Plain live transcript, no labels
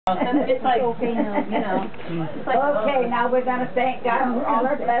It's like, you know. Okay, now we're going to thank God for all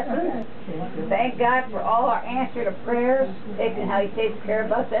our blessings. Thank God for all our answer to prayers, taking how He takes care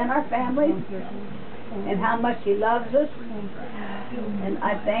of us and our families, and how much He loves us. And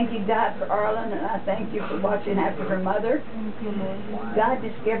I thank you, God, for Arlen, and I thank you for watching after her mother. God,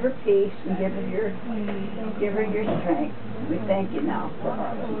 just give her peace and give her your strength. We thank you now for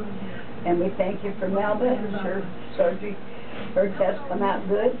Arlen. And we thank you for Melba, her surgery. Her test come out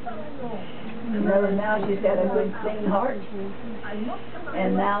good. Know now she's got a good, clean heart.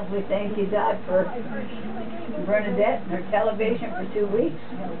 And now we thank you, God, for Bernadette and her television for 2 weeks.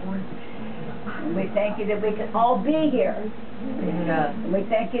 And we thank you that we can all be here. And we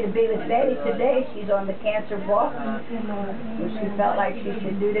thank you to be with Betty today. She's on the cancer walk, which she felt like she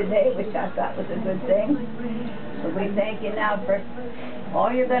should do today, which I thought was a good thing. So we thank you now for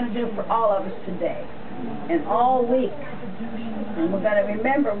all you're going to do for all of us today and all week. And we're going to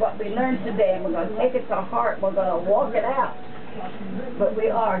remember what we learned today, and we're going to take it to heart, and we're going to walk it out. But we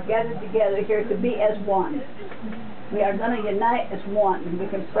are gathered together here to be as one. We are going to unite as one, and we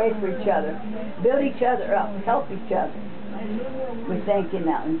can pray for each other, build each other up, help each other. We thank you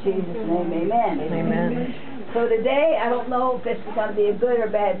now. In Jesus' name, amen. Amen. So today, I don't know if this is going to be a good or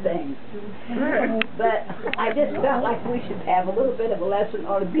bad thing, but I just felt like we should have a little bit of a lesson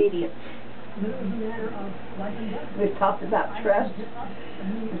on obedience. We've talked about trust.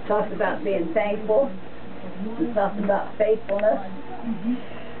 We've talked about being thankful. We've talked about faithfulness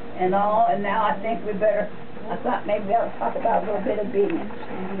and all. And now I think we better, I thought maybe I would talk about a little bit of obedience.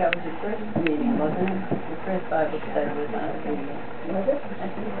 That was your first meeting, wasn't it? Your first Bible study was on obedience. Was it?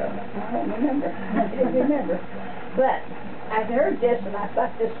 I think so. I don't remember. I didn't remember. But I heard this and I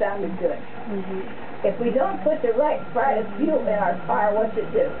thought this sounded good. If we don't put the right kind of fuel in our car, what's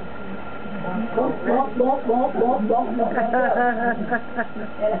it do? And if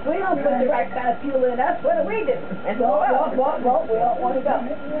we don't put the right kind of fuel in us, what do? We don't want to go.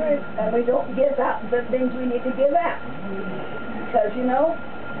 And we don't give out the things we need to give out. Because, you know,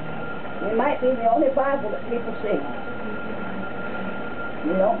 we might be the only Bible that people see.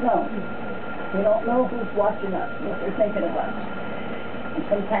 We don't know. We don't know who's watching us, what they're thinking of us. And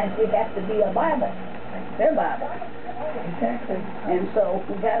sometimes we have to be a Bible, their Bible. And so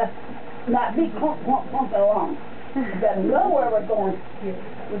we got to not be clumping along. We got to know where we're going.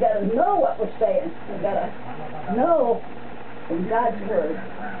 We got to know what we're saying. We got to know from God's Word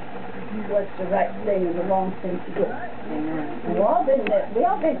what's the right thing and the wrong thing to do. And we all been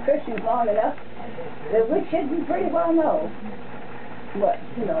Christians long enough that we should pretty well know what,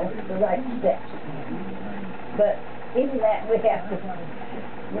 you know, the right steps. But even that we have to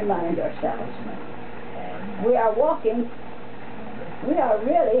remind ourselves. We are walking. We are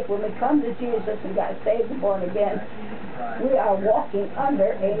really, when we come to Jesus and got saved and born again, we are walking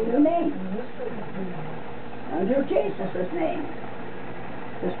under a new name. Under Jesus' name.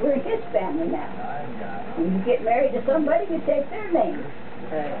 Because we're His family now. When you get married to somebody, you take their name.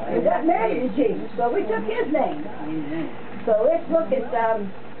 We got married to Jesus, so we took His name. So let's look at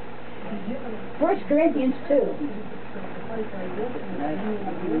 1 Corinthians 2.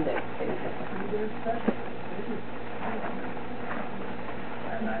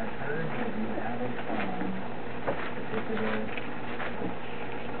 And I've heard that you have a song.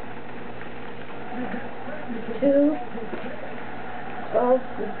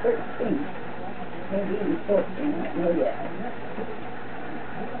 2:12-13, maybe even 14. I don't know yet.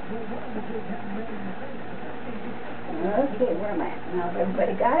 Okay, where am I at? Now,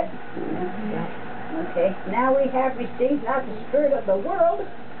 everybody got it? Okay. Now we have received not the spirit of the world,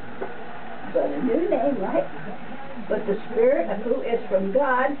 but a new name, right? But the Spirit of who is from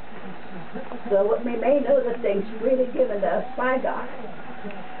God, so that we may know the things freely given to us by God,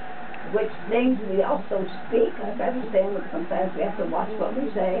 which things we also speak. Like I was saying, sometimes we have to watch what we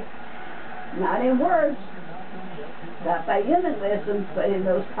say, not in words, not by human wisdom, but in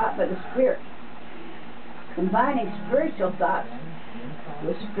those taught by the Spirit, combining spiritual thoughts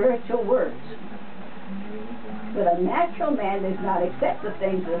with spiritual words. But a natural man does not accept the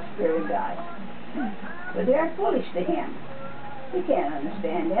things of the Spirit of God, but they are foolish to him. He can't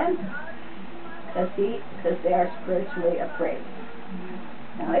understand them, because they are spiritually appraised.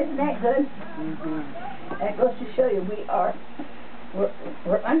 Now, isn't that good? That goes to show you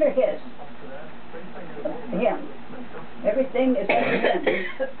we're under Him. Everything is under Him,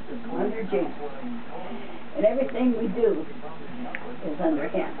 under Jesus. And everything we do is under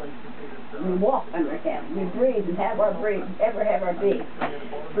Him. We walk under Him. We breathe and have our breathing,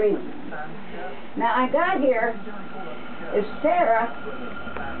 breathing. Now, I got here, if Sarah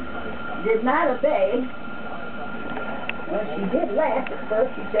did not obey, Well, she did laugh at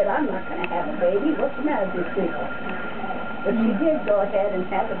first. She said, I'm not going to have a baby. What's the matter with these people? But she did go ahead and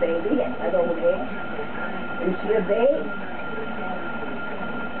have a baby at old age. And she obeyed.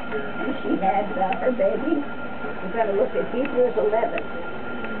 And she had her baby. We're going to look at Hebrews 11.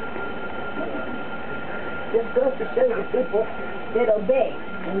 This goes to show you people that obey.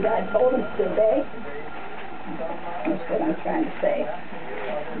 When God told them to obey, that's what I'm trying to say.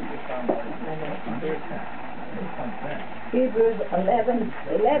 Hebrews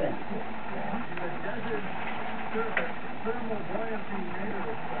 11:11.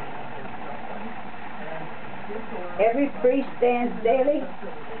 Every priest stands daily,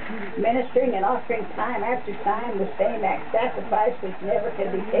 ministering and offering time after time the same act sacrifice which never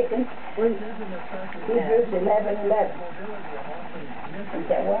can be taken. Hebrews 11:11. Is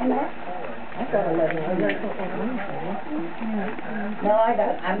that where I'm at? I got 11. No,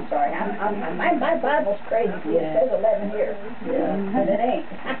 I'm sorry. My Bible's crazy. It says 11 here. Yeah. But it ain't.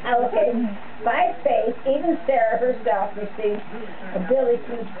 Okay. By faith, even Sarah herself received ability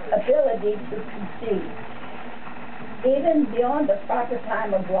to conceive, even beyond the proper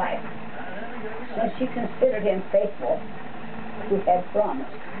time of life, since she considered him faithful who had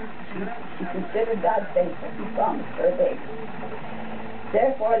promised. She considered God faithful who promised her a baby.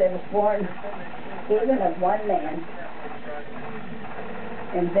 Therefore there was born even of one man,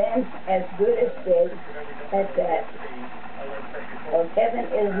 and then as good as big as that of heaven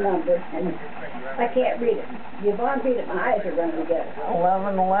is numbered. And I can't read it. Yvonne, read it. My eyes are running together.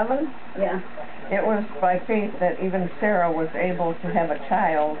 11:11. Yeah. It was by faith that even Sarah was able to have a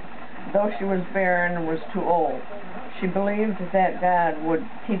child, though she was barren and was too old. She believed that God would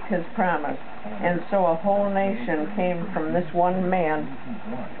keep his promise, and so a whole nation came from this one man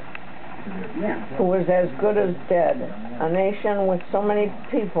who was as good as dead. A nation with so many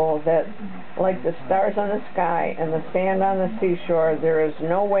people that, like the stars on the sky and the sand on the seashore, there is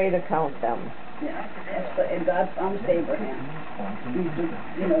no way to count them. Yeah, that's what, and God promised Abraham.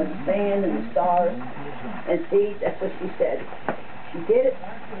 You know, the sand and the stars. And see, that's what she said. She did it,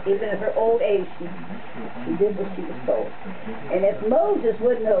 even at her old age, she did what she was told. And if Moses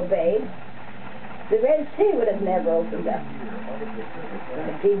wouldn't have obeyed, the Red Sea would have never opened up.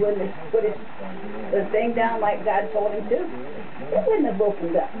 If he wouldn't have put the thing down like God told him to, it wouldn't have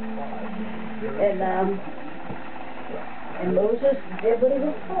opened up. And Moses did what he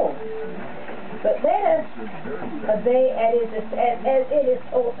was told. But let us obey as it is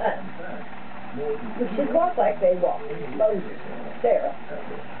told us. We should walk like they walked. Moses, Sarah.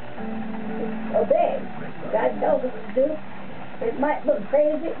 Obey. God tells us to do. It might look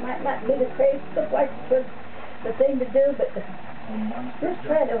crazy. It might not be the crazy, look like the thing to do, but just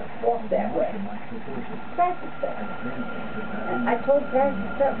try to walk that way. Practice that. And I told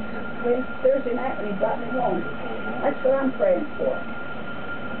Practice up Thursday night when he brought me home. That's what I'm praying for.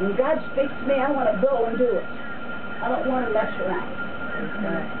 When God speaks to me, I want to go and do it. I don't want to mess around.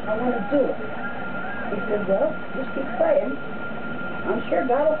 I want to do it. He said, well, just keep praying. I'm sure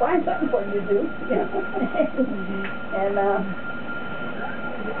God will find something for you to do. You know? And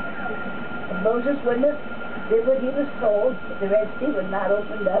Moses wouldn't have did what he was told. The Red Sea would not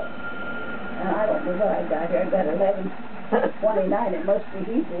opened up. And I don't know what I got here. I got 11:29. It must be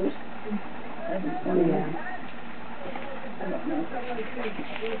Hebrews. 11:29. I don't know.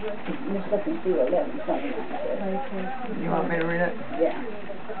 Just looking through 11:29. You want me to read it? Yeah.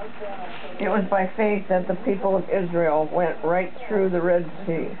 It was by faith that the people of Israel went right through the Red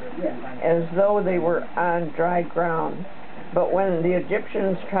Sea, as though they were on dry ground. But when the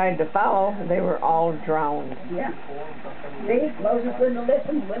Egyptians tried to follow, they were all drowned. Yeah. See, Moses wouldn't have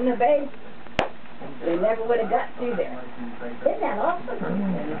listened, wouldn't have obeyed. They never would have got through there. Isn't that awesome?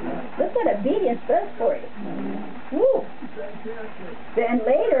 Look what obedience does for you. Woo. Then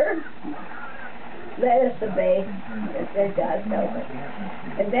later, let us obey as God tells us.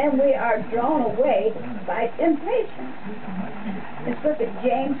 And then we are drawn away by temptation. Let's look at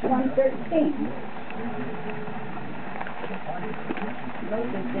James 1:13.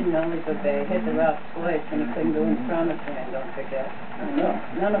 Moses didn't always obey. Hit the rock twice and he couldn't go in promised land, don't forget. No,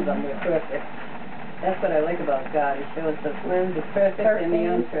 none of them were perfect. That's what I like about God. He shows the perfect and the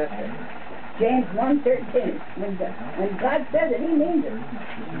imperfect. James 1:13. When God says it, he means it.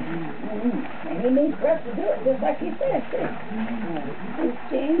 And he means for us to do it, just like he said, too.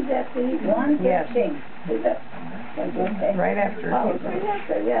 James, that's the 1:13. Yes. Okay. Right after. Oh, right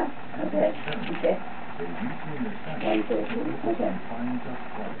after, yeah. Okay. 1:13. Okay.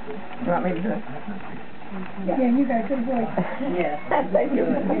 You want me to do it? Yeah, you got a good voice. Yes. Thank you.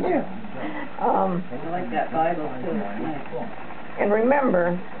 I like that Bible too. It's nice. And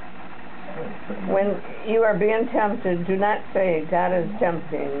remember, When you are being tempted, do not say, God is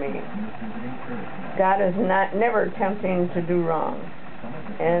tempting me. God is never tempting to do wrong,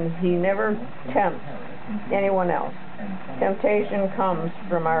 and He never tempts anyone else. Temptation comes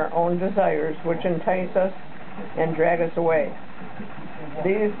from our own desires, which entice us and drag us away.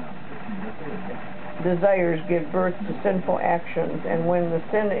 These desires give birth to sinful actions, and when the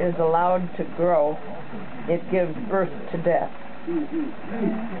sin is allowed to grow, it gives birth to death. That's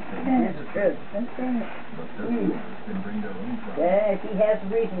true. Yeah, He has a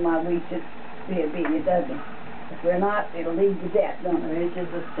reason why we should be obedient, doesn't He? If we're not, it'll lead to death, don't it?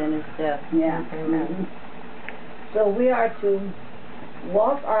 Wages of sin is death. Yeah. Amen. So we are to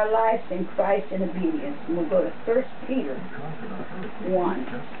walk our lives in Christ in obedience. And we'll go to 1 Peter 1.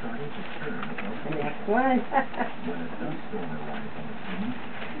 The next one.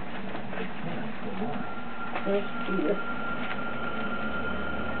 1 Peter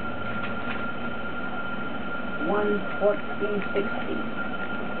 1:14-16.